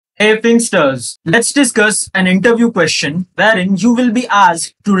Hey Finxters, let's discuss an interview question wherein you will be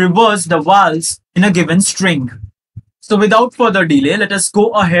asked to reverse the vowels in a given string. So without further delay, let us go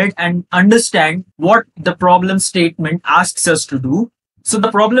ahead and understand what the problem statement asks us to do. So the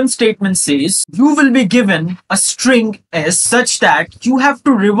problem statement says you will be given a string S such that you have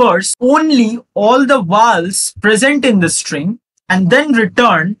to reverse only all the vowels present in the string and then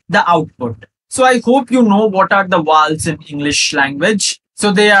return the output. So I hope you know what are the vowels in English language.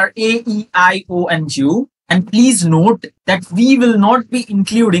 So they are A, E, I, O and U. And please note that we will not be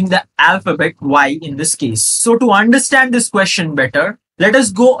including the alphabet Y in this case. So to understand this question better, let us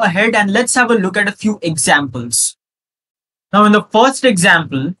go ahead and let's have a look at a few examples. Now in the first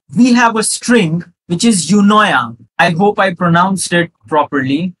example, we have a string which is Unoya. I hope I pronounced it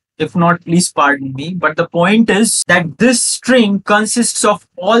properly. If not, please pardon me. But the point is that this string consists of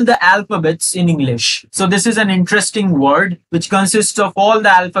all the alphabets in English. So this is an interesting word which consists of all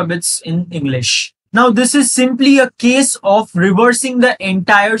the alphabets in English. Now this is simply a case of reversing the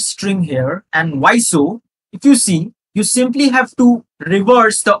entire string here. And why so? If you see, you simply have to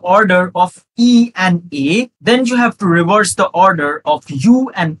reverse the order of E and A. Then you have to reverse the order of U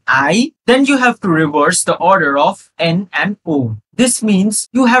and I. Then you have to reverse the order of N and O. This means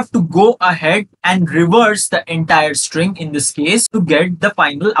you have to go ahead and reverse the entire string in this case to get the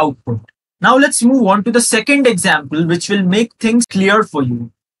final output. Now let's move on to the second example, which will make things clear for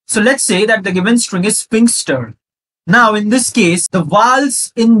you. So let's say that the given string is Finxter. Now in this case, the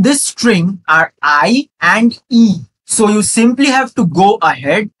vowels in this string are I and E. So you simply have to go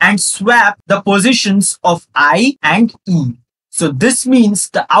ahead and swap the positions of I and E. So this means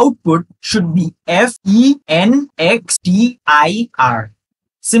the output should be F, E, N, X, T, I, R.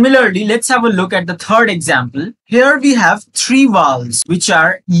 Similarly, let's have a look at the third example. Here we have three vowels which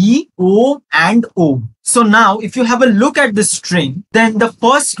are E, O and O. So now if you have a look at the string, then the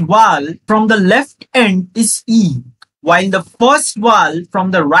first vowel from the left end is E, while the first vowel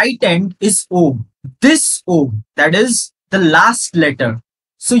from the right end is O. This O, that is the last letter.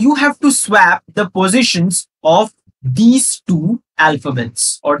 So you have to swap the positions of these two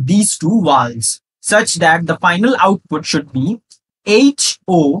alphabets or these two vowels such that the final output should be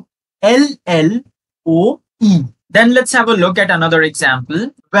H-O-L-L-O-E. Then let's have a look at another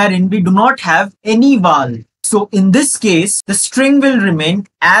example wherein we do not have any vowel. So in this case, the string will remain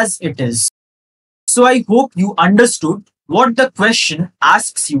as it is. So I hope you understood what the question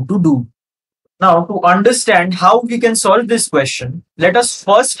asks you to do. Now, to understand how we can solve this question, let us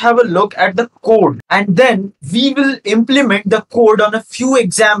first have a look at the code and then we will implement the code on a few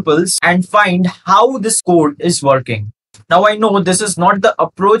examples and find how this code is working. Now, I know this is not the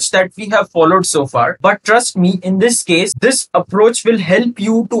approach that we have followed so far, but trust me, in this case, this approach will help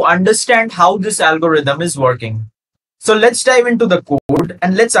you to understand how this algorithm is working. So let's dive into the code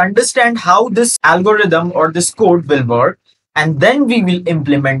and let's understand how this algorithm or this code will work, and then we will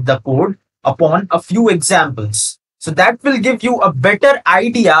implement the code upon a few examples. So that will give you a better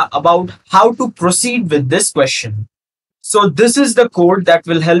idea about how to proceed with this question. So this is the code that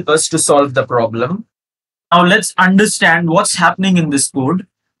will help us to solve the problem. Now let's understand what's happening in this code.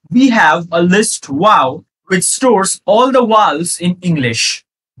 We have a list wow which stores all the vowels in English.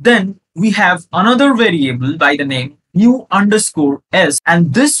 Then we have another variable by the name new_s,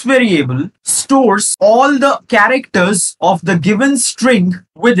 and this variable stores all the characters of the given string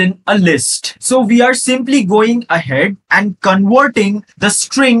within a list. So we are simply going ahead and converting the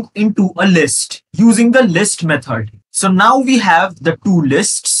string into a list using the list method. So now we have the two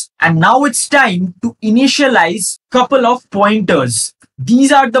lists, and now it's time to initialize couple of pointers.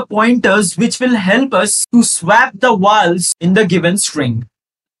 These are the pointers which will help us to swap the vowels in the given string.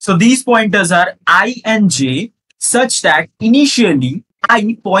 So these pointers are I and J, such that initially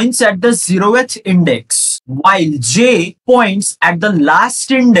I points at the 0th index, while J points at the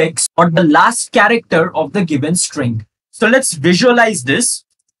last index or the last character of the given string. So let's visualize this.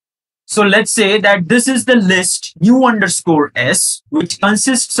 So let's say that this is the list new_s, which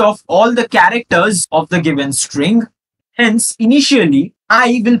consists of all the characters of the given string. Hence, initially,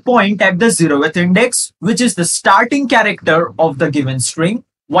 I will point at the 0th index, which is the starting character of the given string,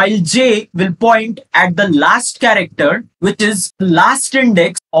 while J will point at the last character, which is the last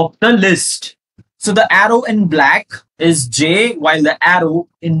index of the list. So the arrow in black is J, while the arrow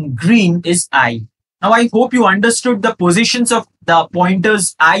in green is I. Now I hope you understood the positions of the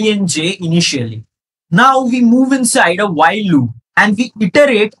pointers I and J initially. Now we move inside a while loop and we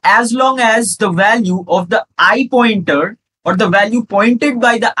iterate as long as the value of the I pointer or the value pointed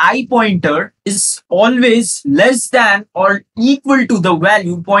by the I pointer is always less than or equal to the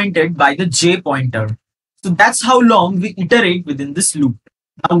value pointed by the J pointer. So that's how long we iterate within this loop.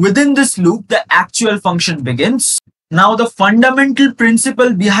 Now within this loop, the actual function begins. Now the fundamental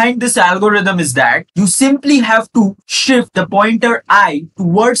principle behind this algorithm is that you simply have to shift the pointer I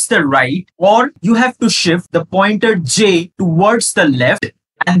towards the right, or you have to shift the pointer J towards the left.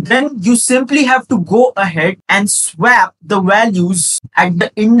 And then you simply have to go ahead and swap the values at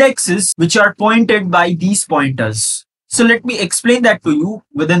the indexes which are pointed by these pointers. So let me explain that to you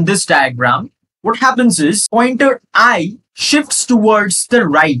within this diagram. What happens is pointer I shifts towards the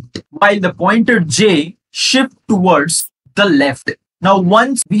right while the pointer J shifts towards the left. Now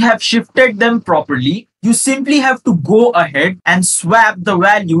once we have shifted them properly, you simply have to go ahead and swap the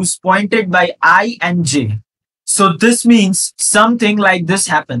values pointed by I and J. So this means something like this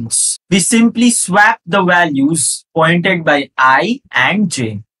happens. We simply swap the values pointed by I and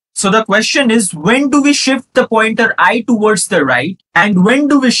J. So the question is, when do we shift the pointer I towards the right and when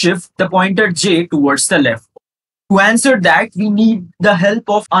do we shift the pointer J towards the left? To answer that, we need the help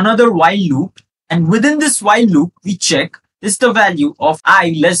of another while loop, and within this while loop, we check is the value of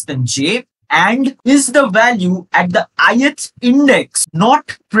I less than J and is the value at the ith index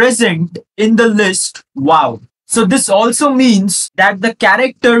not present in the list wow. So this also means that the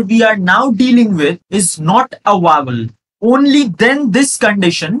character we are now dealing with is not a vowel. Only then this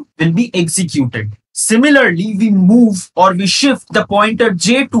condition will be executed. Similarly, we move or we shift the pointer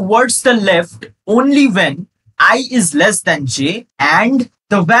J towards the left only when I is less than J and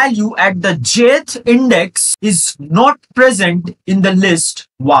the value at the jth index is not present in the list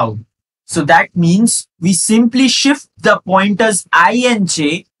wow. So that means we simply shift the pointers I and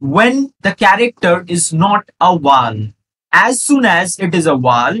J when the character is not a vowel. As soon as it is a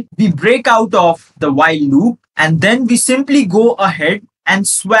vowel, we break out of the while loop and then we simply go ahead and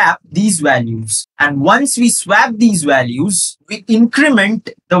swap these values. And once we swap these values, we increment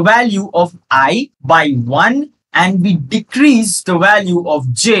the value of I by 1 and we decrease the value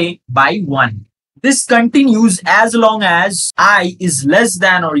of J by 1. This continues as long as I is less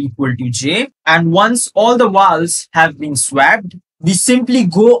than or equal to J. And once all the vowels have been swapped, we simply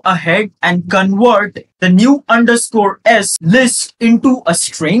go ahead and convert the new underscore s list into a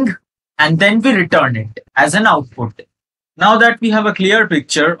string and then we return it as an output. Now that we have a clear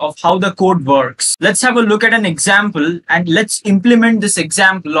picture of how the code works, let's have a look at an example and let's implement this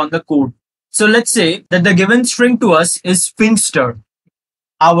example on the code. So let's say that the given string to us is Finxter.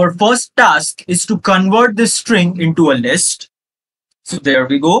 Our first task is to convert this string into a list. So there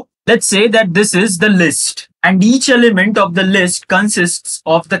we go. Let's say that this is the list and each element of the list consists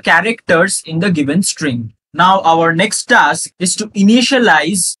of the characters in the given string. Now our next task is to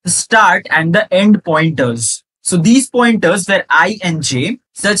initialize the start and the end pointers. So these pointers were I and J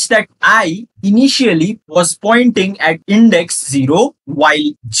such that I initially was pointing at index 0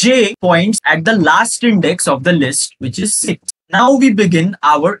 while J points at the last index of the list, which is 6. Now we begin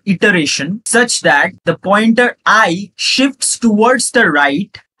our iteration such that the pointer I shifts towards the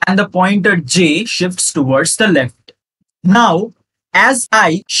right and the pointer J shifts towards the left. Now, as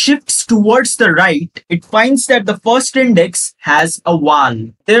I shifts towards the right, it finds that the first index has a vowel.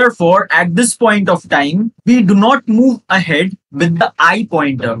 Therefore, at this point of time, we do not move ahead with the I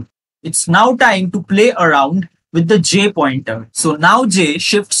pointer. It's now time to play around with the J pointer. So now J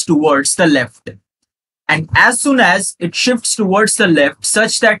shifts towards the left. And as soon as it shifts towards the left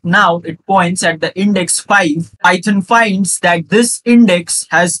such that now it points at the index 5, Python finds that this index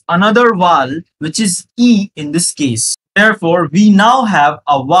has another vowel, which is E in this case. Therefore, we now have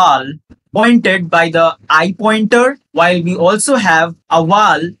a vowel pointed by the I pointer, while we also have a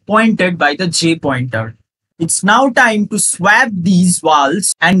vowel pointed by the J pointer. It's now time to swap these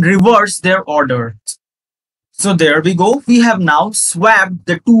vowels and reverse their order. So there we go. We have now swapped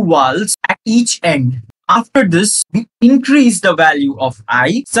the two vowels at each end. After this, we increase the value of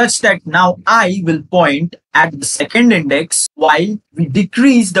I such that now I will point at the second index while we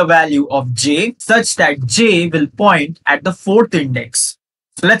decrease the value of J such that J will point at the fourth index.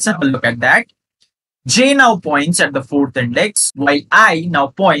 So let's have a look at that. J now points at the fourth index while I now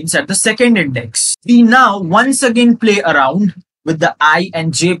points at the second index. We now once again play around with the I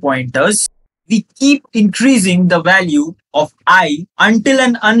and J pointers. We keep increasing the value of I until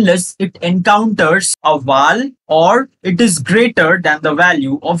and unless it encounters a vowel or it is greater than the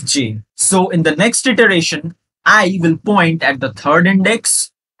value of J. So in the next iteration, I will point at the third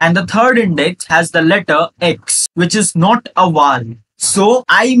index and the third index has the letter X, which is not a vowel. So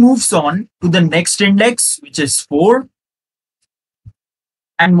I moves on to the next index, which is 4.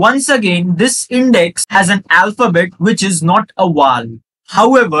 And once again, this index has an alphabet which is not a vowel.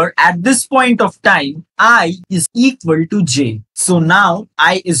 However, at this point of time, I is equal to j. So now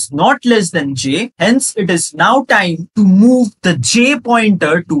I is not less than j. Hence, it is now time to move the j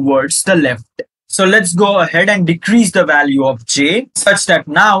pointer towards the left. So let's go ahead and decrease the value of j such that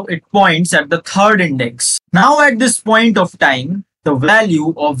now it points at the third index. Now at this point of time, the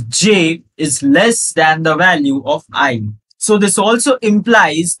value of j is less than the value of I. So this also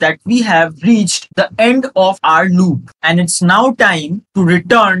implies that we have reached the end of our loop and it's now time to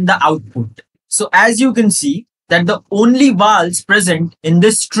return the output. So as you can see that the only vowels present in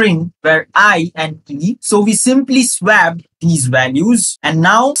this string were I and E. So we simply swapped these values. And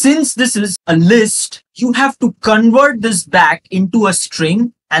now since this is a list, you have to convert this back into a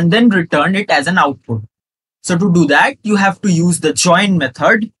string and then return it as an output. So to do that, you have to use the join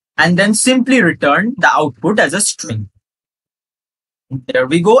method and then simply return the output as a string. There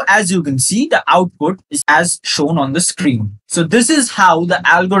we go. As you can see, the output is as shown on the screen. So this is how the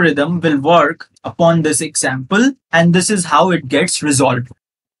algorithm will work upon this example, and this is how it gets resolved.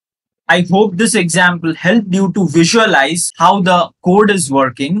 I hope this example helped you to visualize how the code is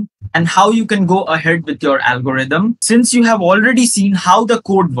working and how you can go ahead with your algorithm. Since you have already seen how the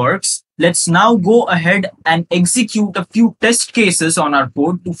code works, let's now go ahead and execute a few test cases on our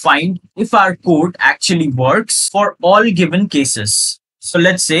code to find if our code actually works for all given cases. So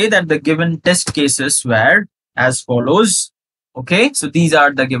let's say that the given test cases were as follows. Okay, so these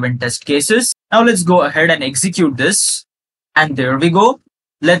are the given test cases. Now let's go ahead and execute this. And there we go.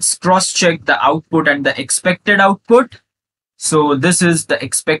 Let's cross-check the output and the expected output. So this is the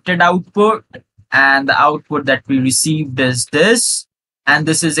expected output and the output that we received is this. And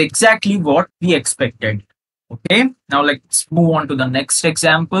this is exactly what we expected. Okay, now let's move on to the next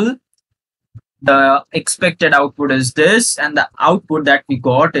example. The expected output is this and the output that we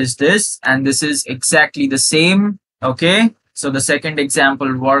got is this, and this is exactly the same. Okay, so the second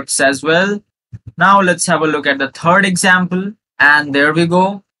example works as well. Now let's have a look at the third example, and there we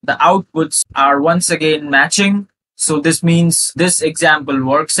go. The outputs are once again matching. So this means this example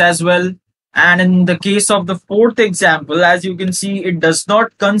works as well. And in the case of the fourth example, as you can see, it does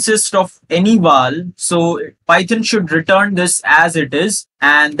not consist of any vowel. So Python should return this as it is.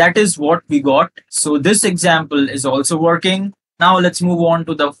 And that is what we got. So this example is also working. Now let's move on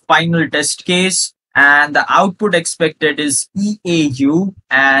to the final test case. And the output expected is EAU,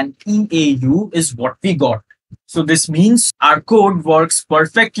 and EAU is what we got. So this means our code works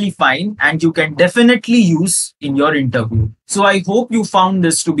perfectly fine and you can definitely use in your interview. So I hope you found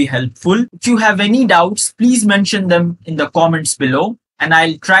this to be helpful. If you have any doubts, please mention them in the comments below and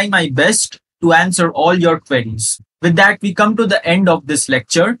I'll try my best to answer all your queries. With that, we come to the end of this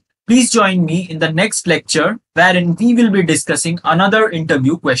lecture. Please join me in the next lecture wherein we will be discussing another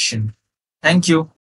interview question. Thank you.